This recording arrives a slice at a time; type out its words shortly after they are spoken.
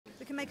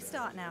can make a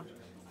start now.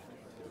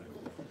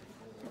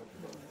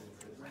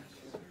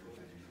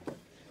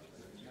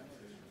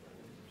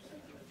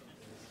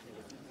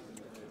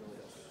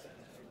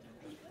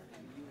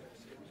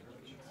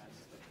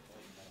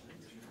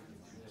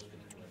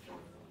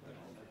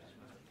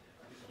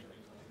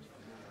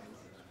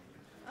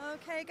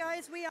 Okay,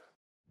 guys, we are...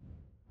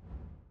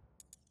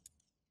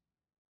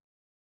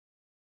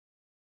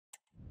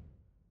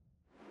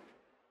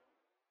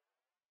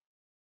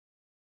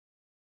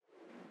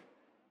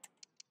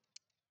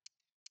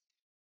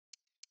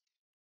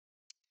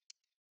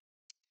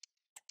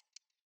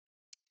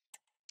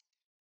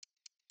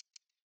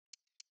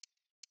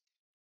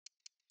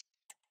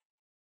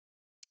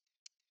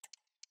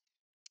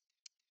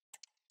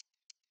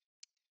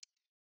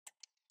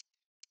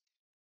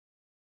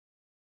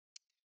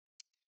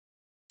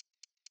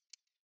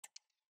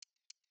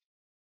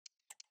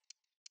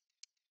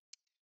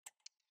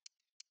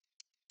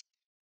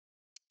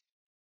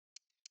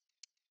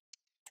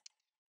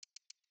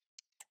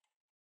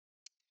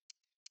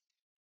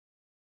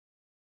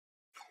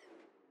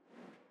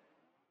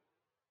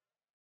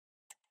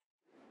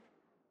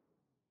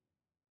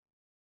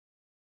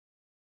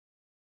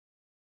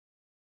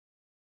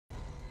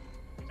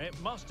 It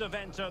must have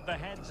entered the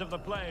heads of the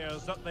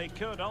players that they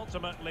could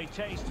ultimately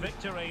taste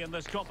victory in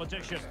this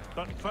competition.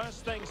 But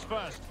first things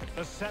first,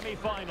 the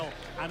semi-final,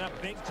 and a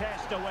big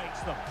test awaits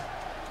them.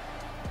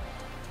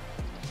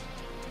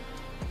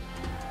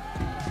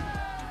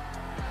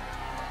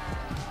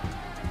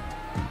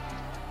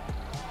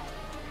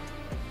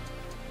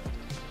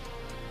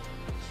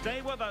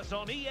 Stay with us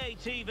on EA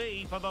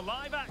TV for the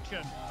live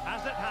action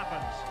as it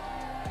happens.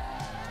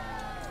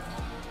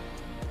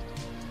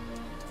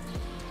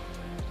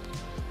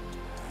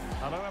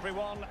 Hello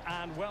everyone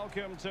and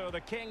welcome to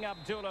the King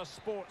Abdullah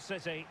Sports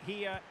City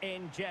here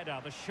in Jeddah,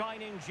 the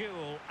shining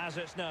jewel as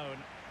it's known.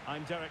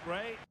 I'm Derek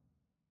Ray.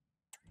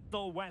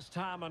 The West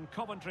Ham and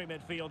Coventry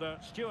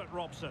midfielder Stuart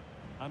Robson.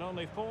 And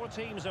only 4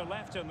 teams are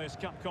left in this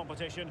cup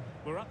competition.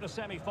 We're at the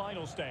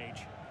semi-final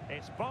stage.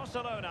 It's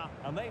Barcelona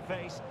and they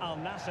face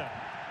Al-NASSR.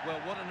 Well,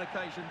 what an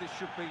occasion this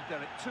should be,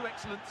 Derek. 2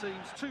 excellent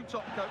teams, 2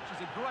 top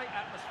coaches, a great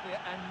atmosphere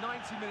and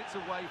 90 minutes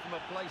away from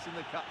a place in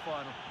the cup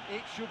final.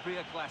 It should be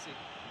a classic.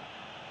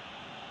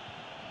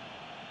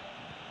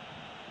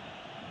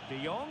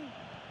 De Jong.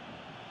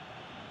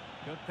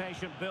 Good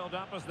patient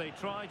build-up as they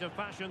try to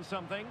fashion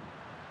something.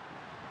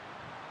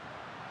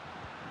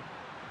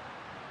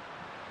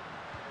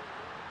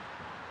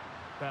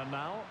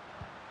 Bernal.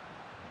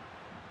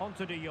 On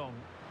to De Jong.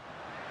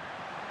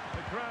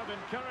 The crowd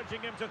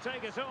encouraging him to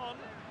take it on.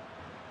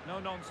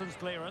 No-nonsense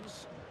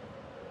clearance.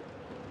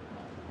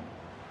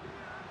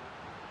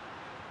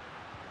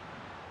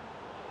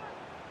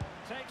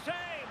 Takes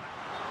aim!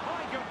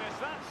 My goodness,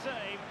 that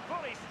save.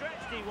 Fully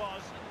stretched he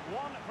was.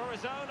 One for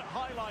his own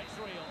highlights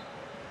reel.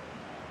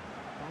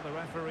 Well, the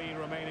referee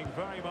remaining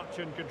very much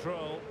in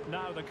control.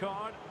 Now the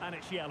card, and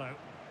it's yellow.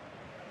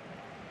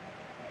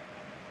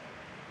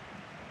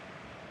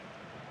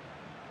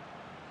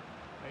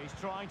 He's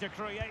trying to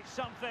create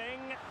something.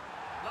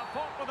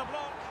 Laporte with a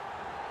block.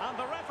 And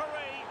the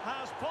referee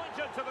has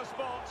pointed to the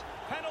spot.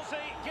 Penalty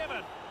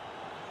given.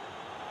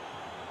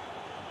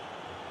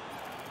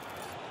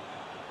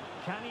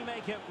 Can he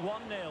make it 1-0?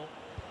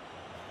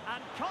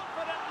 And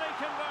confidently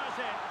convert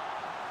it.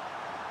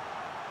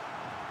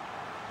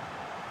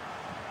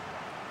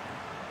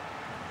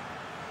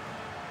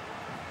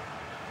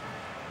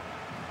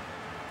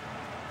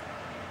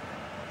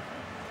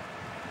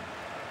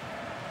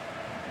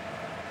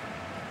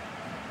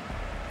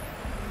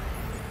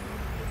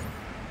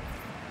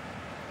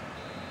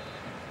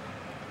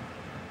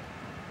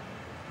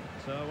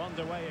 So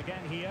underway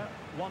again here,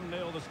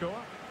 1-0 the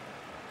score.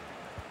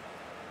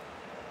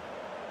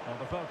 Well,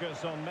 the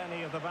focus on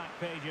many of the back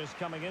pages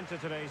coming into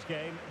today's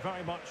game,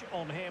 very much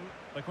on him.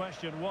 The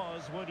question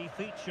was, would he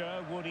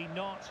feature, would he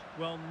not?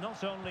 Well,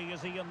 not only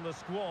is he in the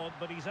squad,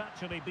 but he's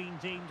actually been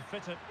deemed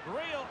fitted.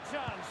 Real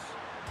chance!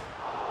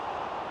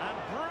 And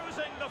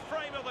bruising the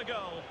frame of the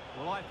goal.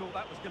 Well, I thought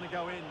that was going to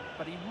go in,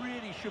 but he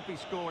really should be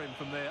scoring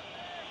from there.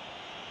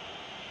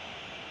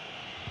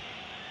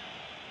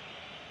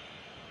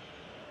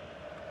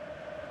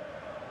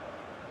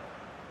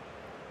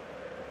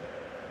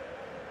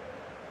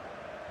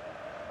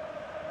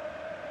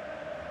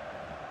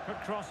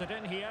 Could cross it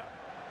in here.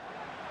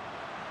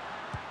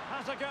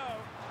 Has a go.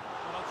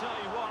 Well, I'll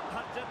tell you what,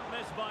 that didn't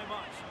miss by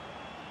much.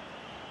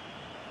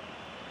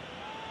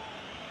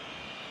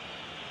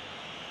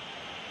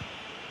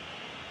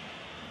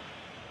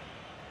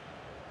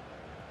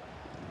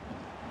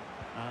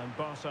 And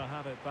Barca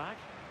have it back.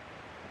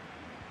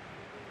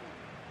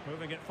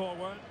 Moving it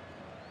forward.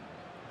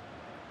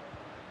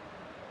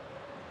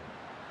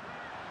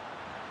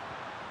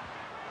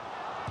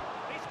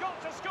 He's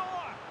got to score!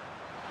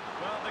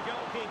 Well, the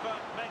goalkeeper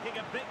making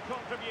a big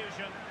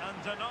contribution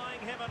and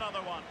denying him another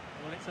one.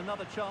 Well, it's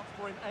another chance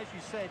for him. As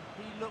you said,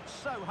 he looks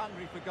so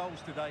hungry for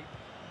goals today.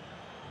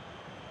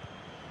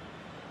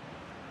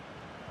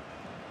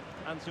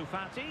 Ansu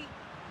Fati.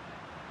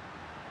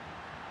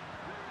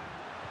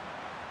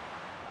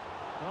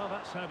 Well,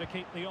 that's how to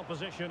keep the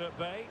opposition at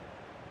bay.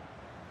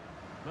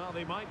 Well,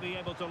 they might be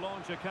able to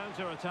launch a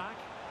counter-attack.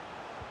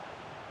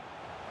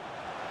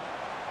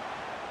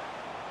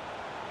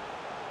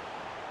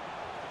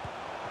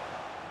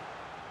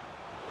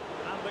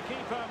 And the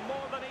keeper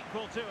more than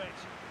equal to it.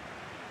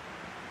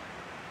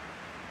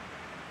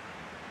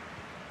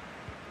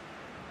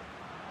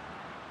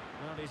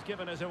 Well, he's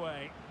given us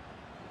away.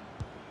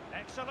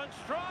 Excellent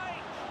strike!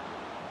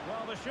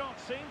 Well, the shot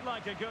seemed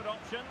like a good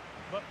option,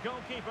 but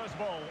goalkeeper's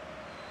ball.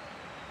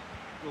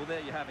 Well,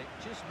 there you have it.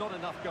 Just not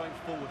enough going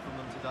forward from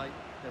them today.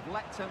 They've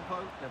lacked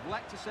tempo, they've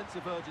lacked a sense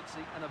of urgency,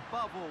 and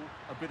above all,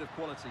 a bit of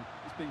quality.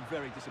 It's been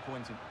very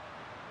disappointing.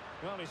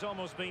 Well, he's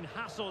almost been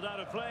hassled out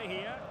of play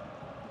here.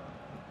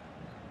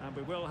 And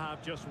we will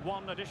have just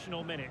one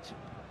additional minute.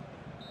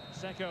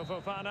 Seko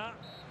Fofana.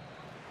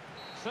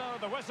 So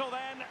the whistle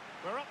then.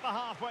 We're up the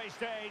halfway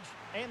stage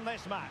in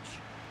this match.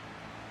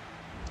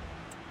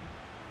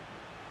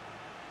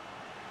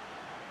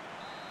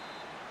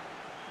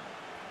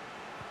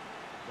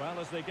 Well,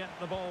 as they get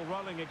the ball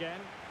rolling again,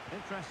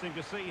 interesting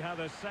to see how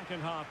the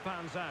second half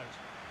pans out.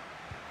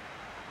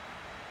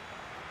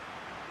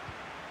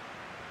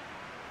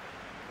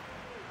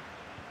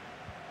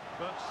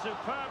 But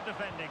superb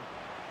defending.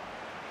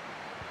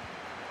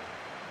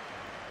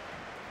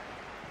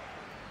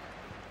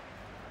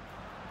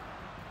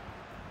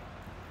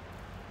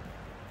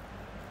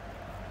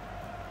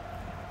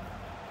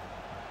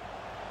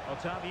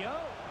 Otavio.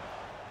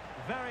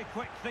 Very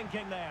quick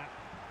thinking there.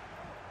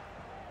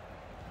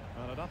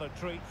 And another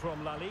treat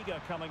from La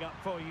Liga coming up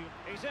for you.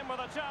 He's in with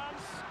a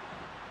chance.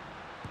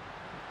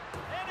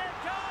 In it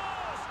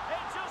goes!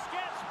 It just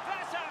gets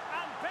better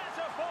and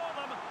better for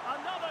them.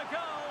 Another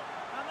goal,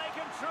 and they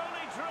can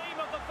truly dream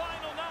of the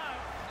final now.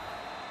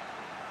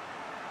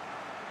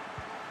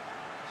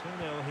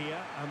 2-0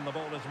 here, and the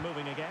ball is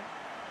moving again.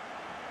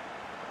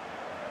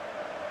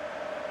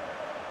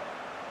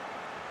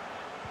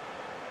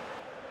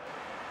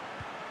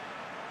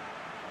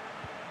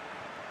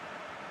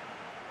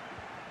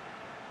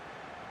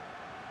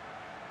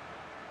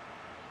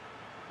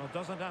 Well,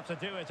 doesn't have to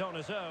do it on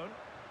his own.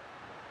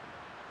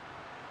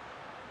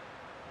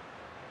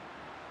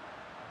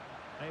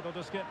 Able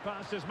to skip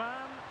past his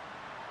man.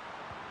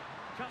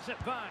 Cuts it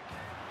back.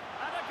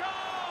 And a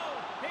goal!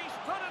 He's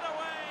put it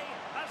away!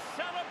 A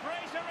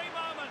celebratory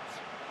moment!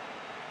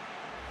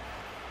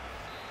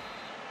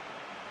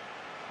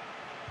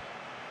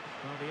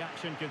 Well, the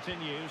action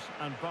continues,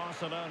 and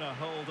Barcelona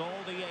hold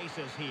all the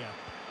aces here.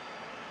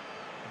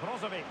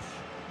 Brozovic.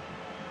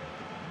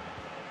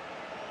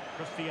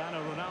 Cristiano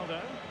Ronaldo.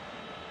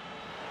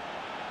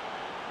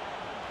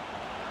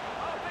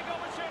 Oh, big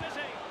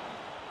opportunity.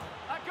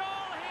 A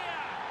goal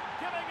here,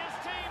 giving his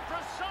team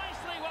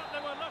precisely what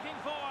they were looking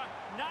for.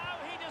 Now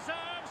he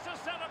deserves to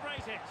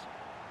celebrate it.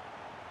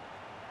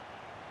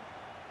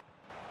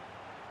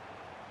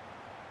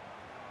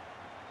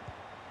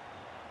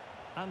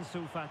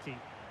 Ansu Fati.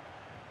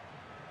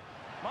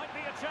 Might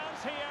be a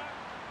chance here.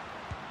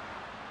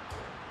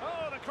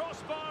 Oh, the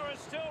crossbar is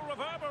still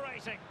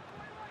reverberating.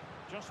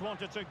 Just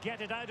wanted to get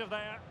it out of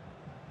there.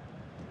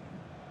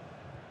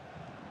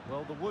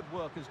 Well, the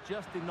woodwork has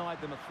just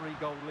denied them a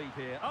 3-goal lead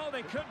here. Oh,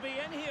 they could be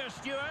in here,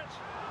 Stuart.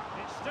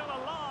 It's still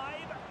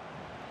alive.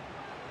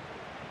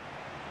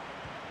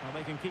 Well,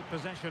 they can keep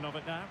possession of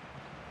it now.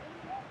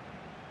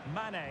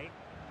 Mane.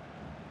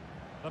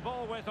 The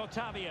ball with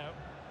Otavio.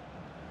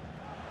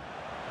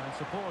 And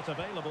support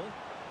available.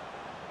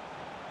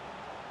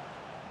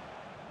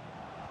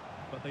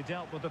 But they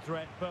dealt with the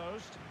threat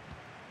posed.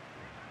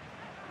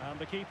 And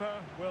the keeper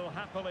will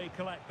happily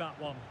collect that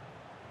one.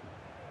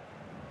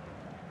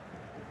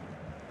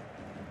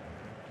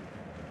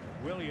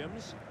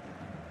 Williams.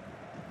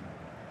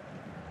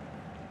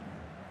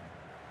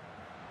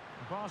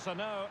 Barca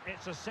know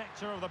it's a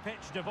sector of the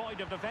pitch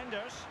devoid of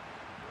defenders.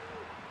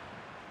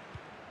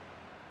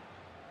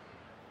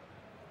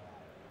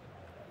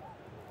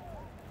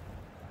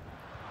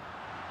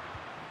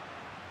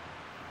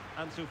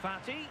 Ansu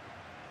Fati.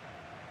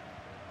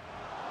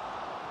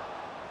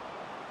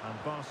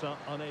 And Barca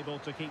unable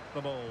to keep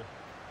the ball.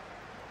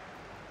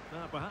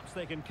 Now perhaps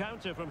they can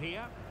counter from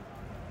here.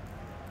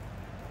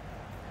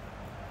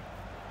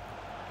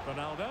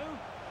 Ronaldo.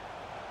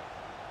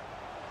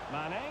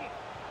 Mane.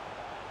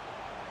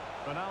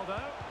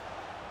 Ronaldo.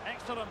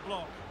 Excellent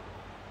block.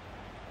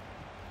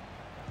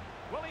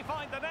 Will he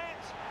find the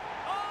net?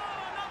 Oh,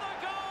 another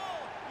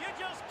goal! You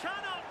just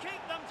cannot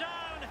keep them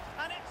down,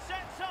 and it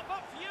sets up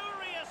a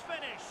furious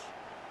finish.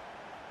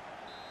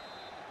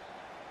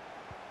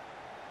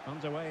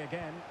 Underway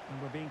again,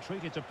 and we're being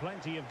treated to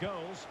plenty of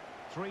goals.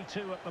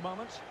 3-2 at the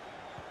moment.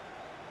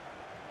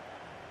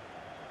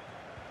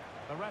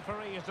 The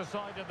referee has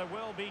decided there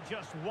will be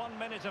just 1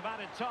 minute of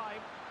added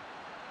time.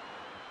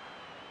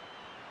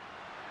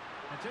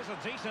 It is a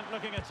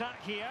decent-looking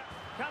attack here.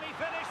 Can he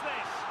finish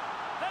this?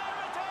 There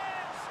it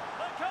is!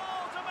 The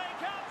goal to make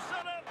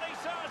absolutely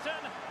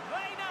certain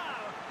they now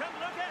can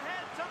look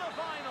ahead to the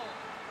final.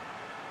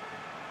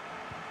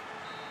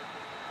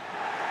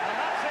 And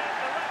that's it,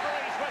 the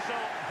referee's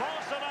whistle.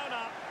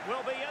 Barcelona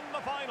will be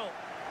final.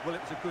 Well,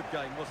 it was a good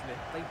game, wasn't it?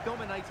 They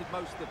dominated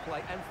most of the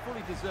play and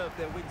fully deserved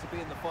their win to be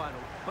in the final,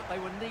 but they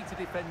will need to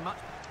defend much